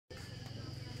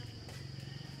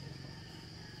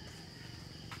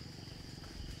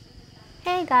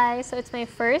Hey guys, so it's my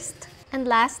first and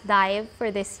last dive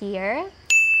for this year.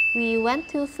 We went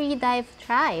to Freedive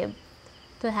Tribe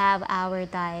to have our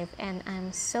dive and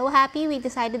I'm so happy we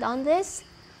decided on this.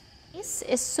 This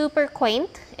is super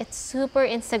quaint, it's super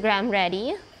Instagram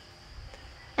ready,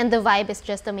 and the vibe is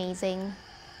just amazing.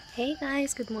 Hey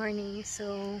guys, good morning.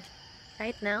 So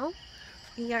right now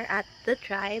we are at the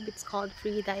tribe. It's called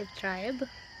Freedive Tribe.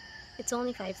 It's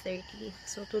only 5:30,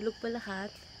 so tulog pa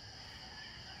lahat.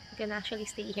 You can actually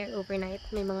stay here overnight.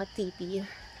 May mga tipi.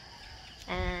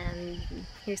 And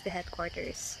here's the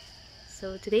headquarters.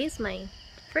 So today is my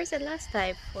first and last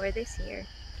dive for this year.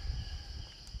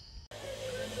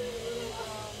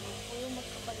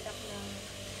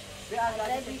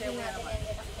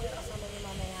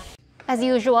 As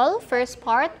usual, first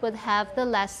part would have the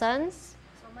lessons.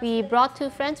 We brought two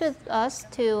friends with us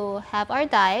to have our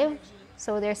dive,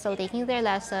 so they're still taking their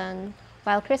lesson,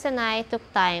 while Chris and I took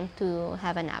time to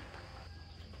have a nap.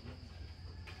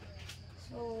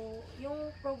 So, yung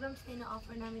programs na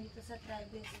offer namin dito sa tribe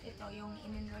is ito, yung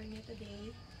in-enroll nyo today,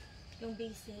 yung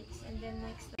basics, and then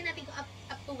next, natin ko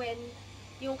up to when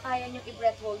yung kaya nyo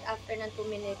i-breath hold after ng 2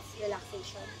 minutes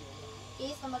relaxation.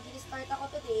 Okay, so mag-i-start ako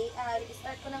today.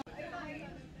 I-start ko ng...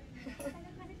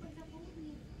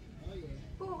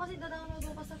 Oo, kasi download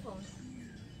ko sa phone.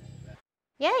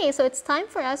 Yay! So it's time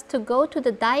for us to go to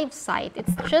the dive site.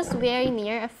 It's just very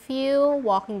near, a few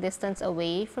walking distance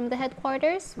away from the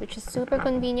headquarters, which is super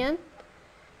convenient.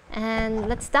 And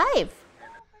let's dive!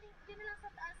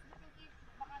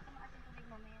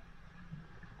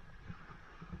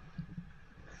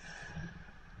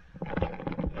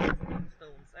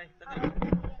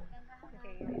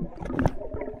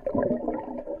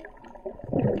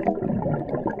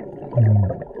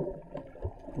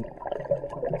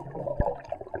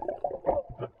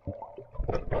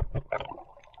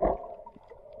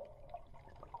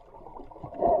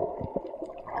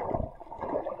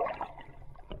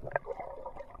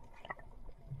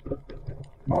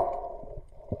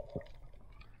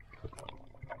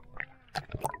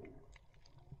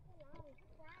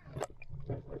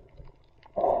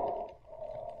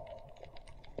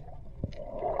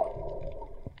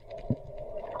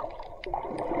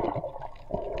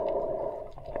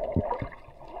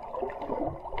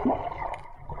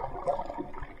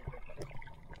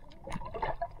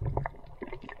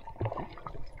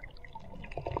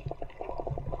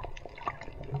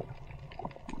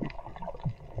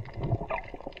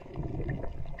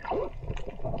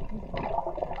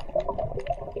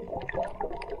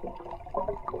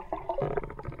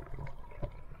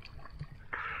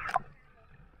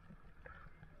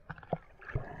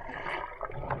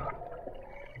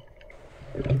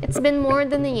 It's been more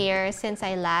than a year since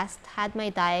I last had my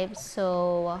dive,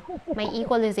 so my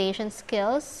equalization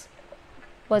skills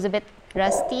was a bit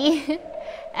rusty.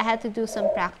 I had to do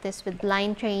some practice with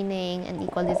line training and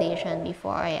equalization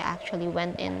before I actually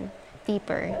went in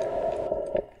deeper.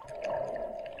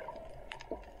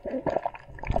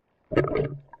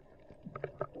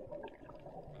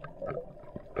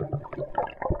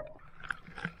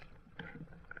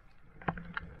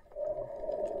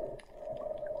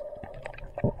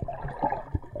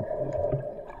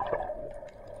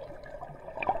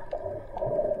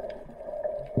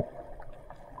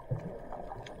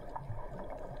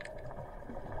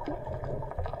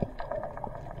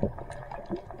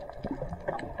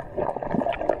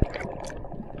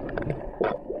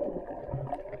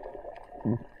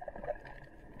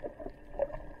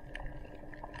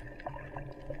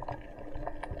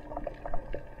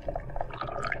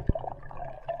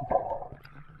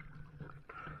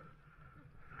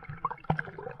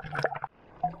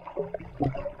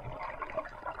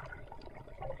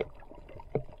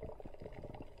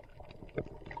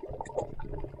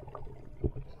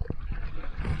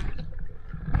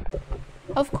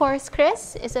 Of course,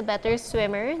 Chris is a better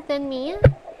swimmer than me.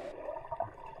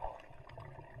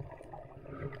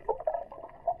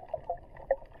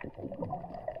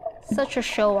 Such a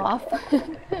show-off.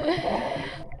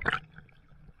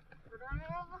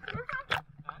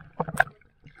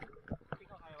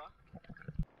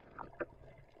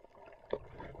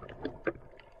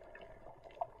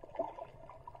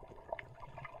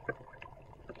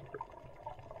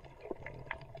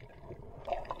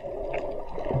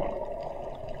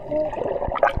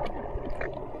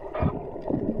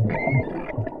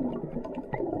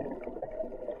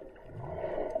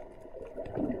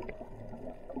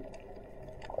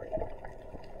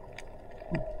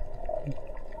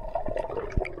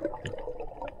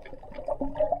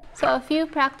 So a few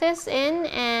practice in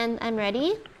and I'm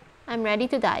ready. I'm ready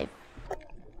to dive.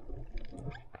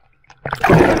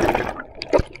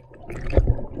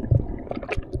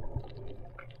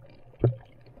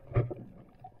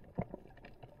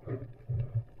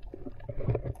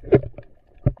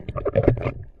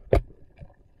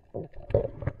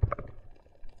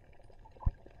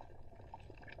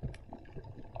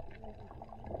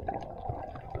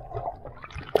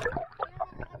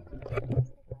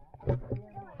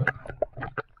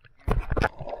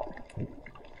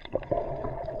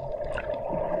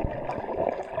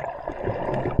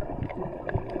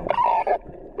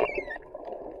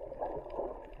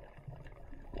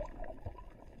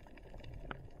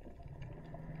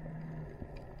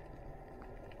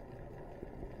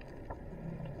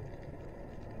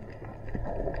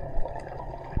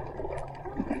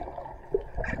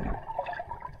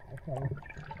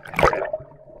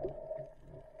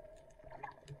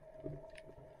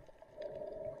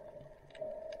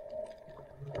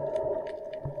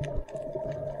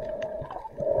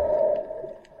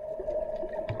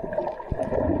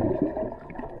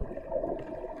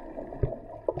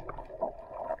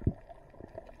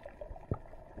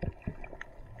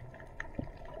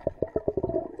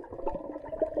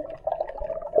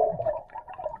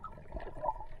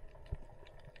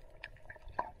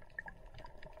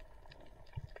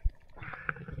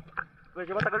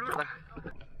 Medyo matagal mo na.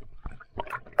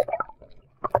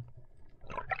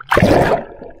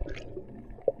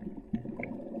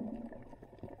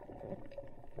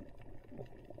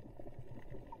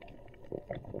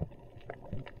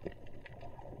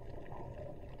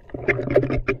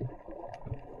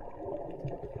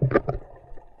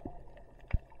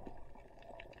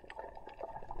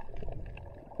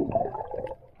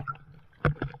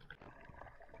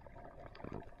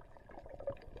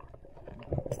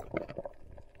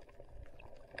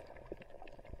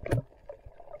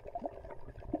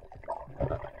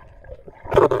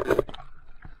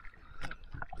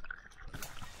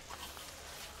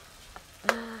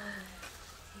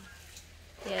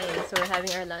 Yeah, so we're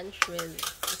having our lunch with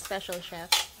a special chef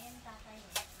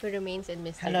who remains in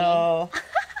mystery. Hello.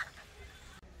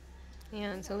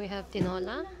 Yeah, so we have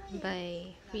tinola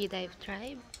by Freedive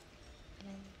Tribe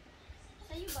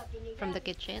from the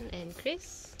kitchen, and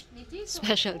Chris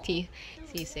specialty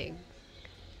sisig.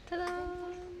 Ta-da!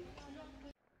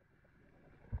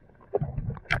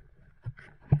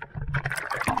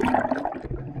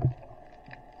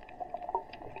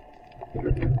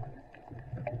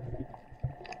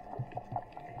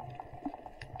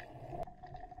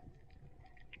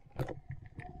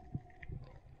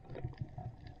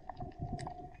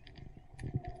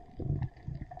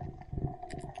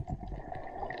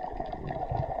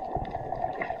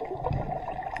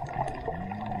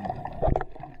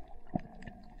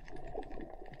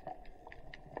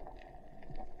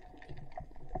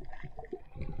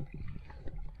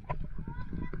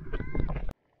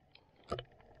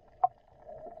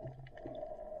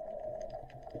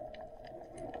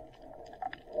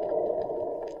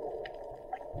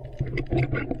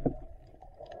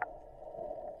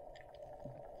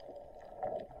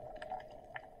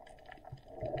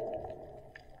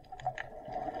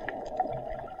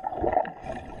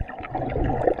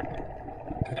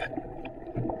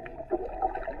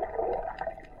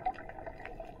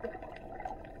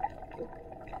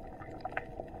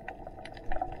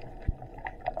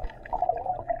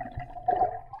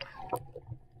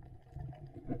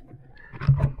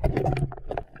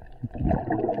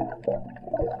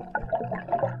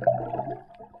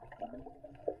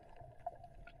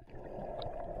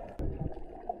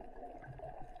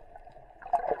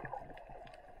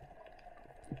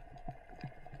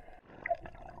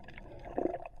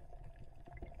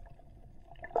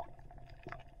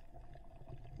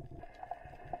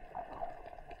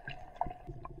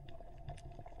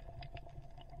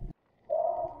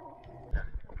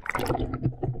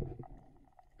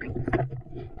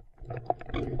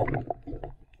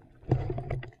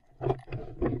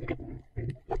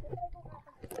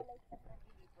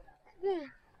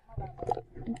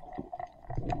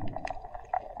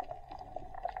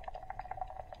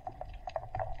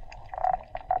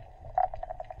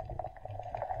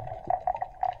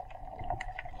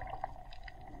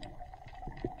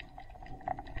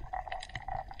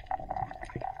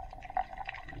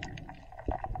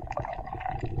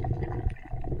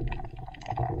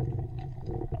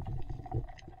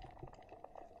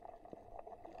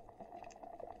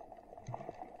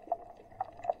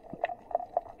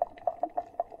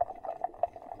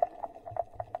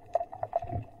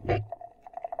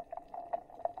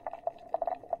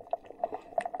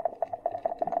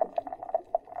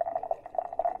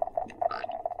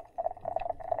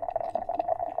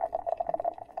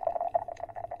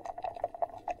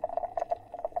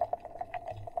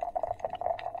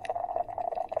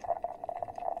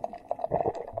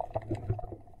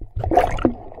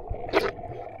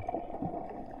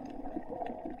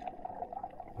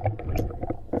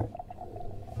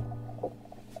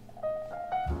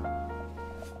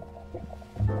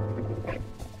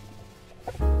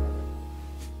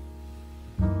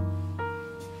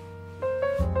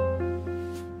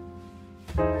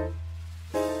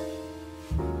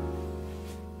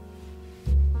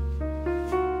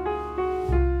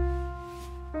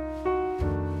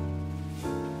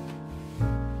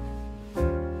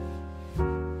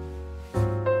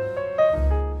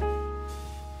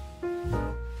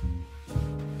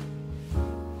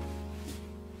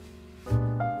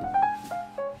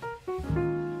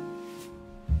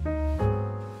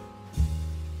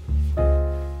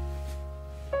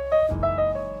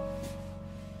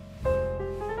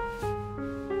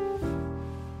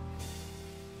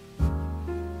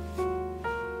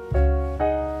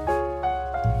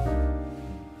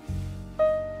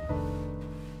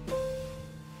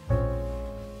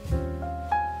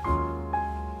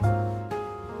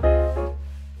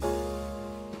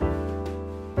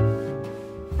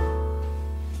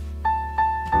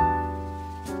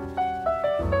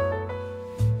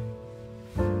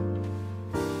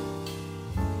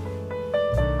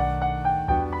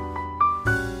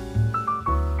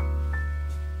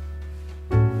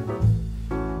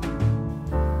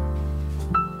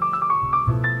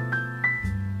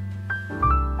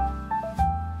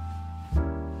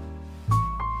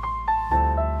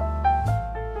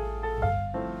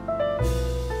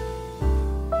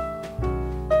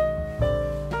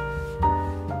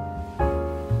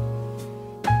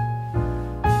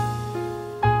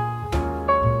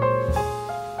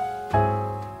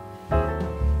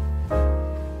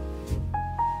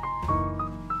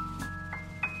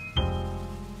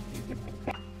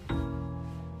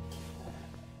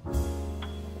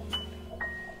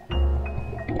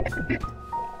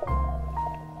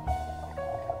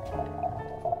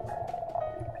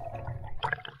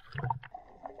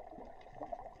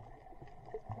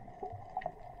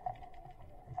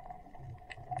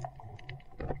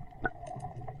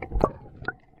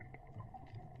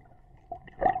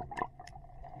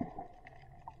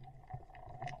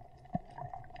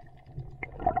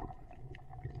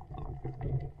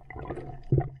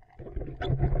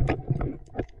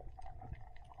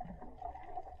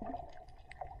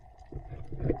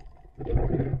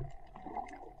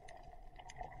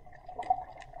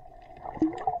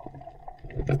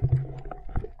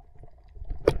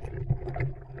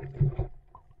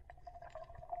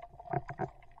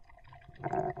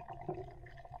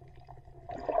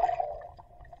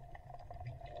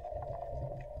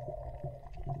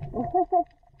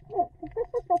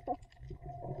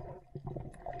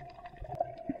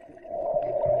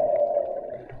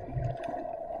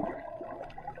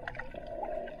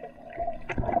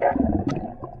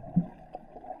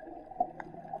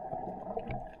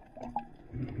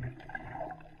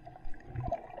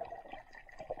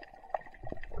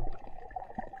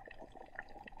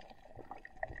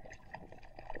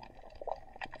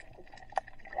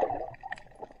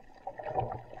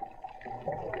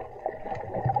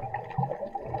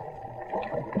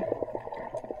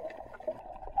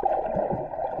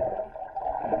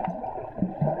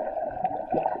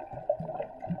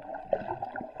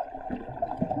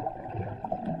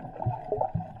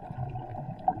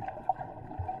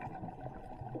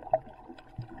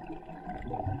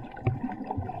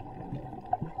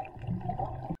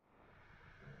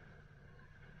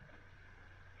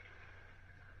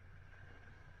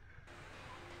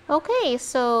 Okay,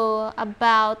 so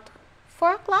about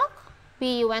 4 o'clock,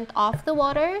 we went off the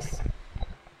waters.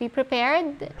 We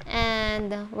prepared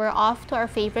and we're off to our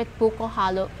favorite buko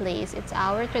halo place. It's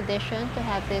our tradition to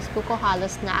have this buko halo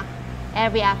snack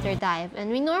every after dive. And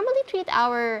we normally treat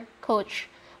our coach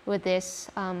with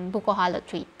this buko halo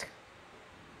treat.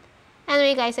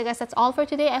 Anyway guys, I guess that's all for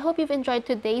today. I hope you've enjoyed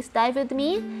today's dive with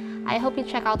me. I hope you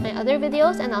check out my other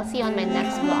videos and I'll see you on my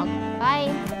next vlog.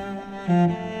 Bye!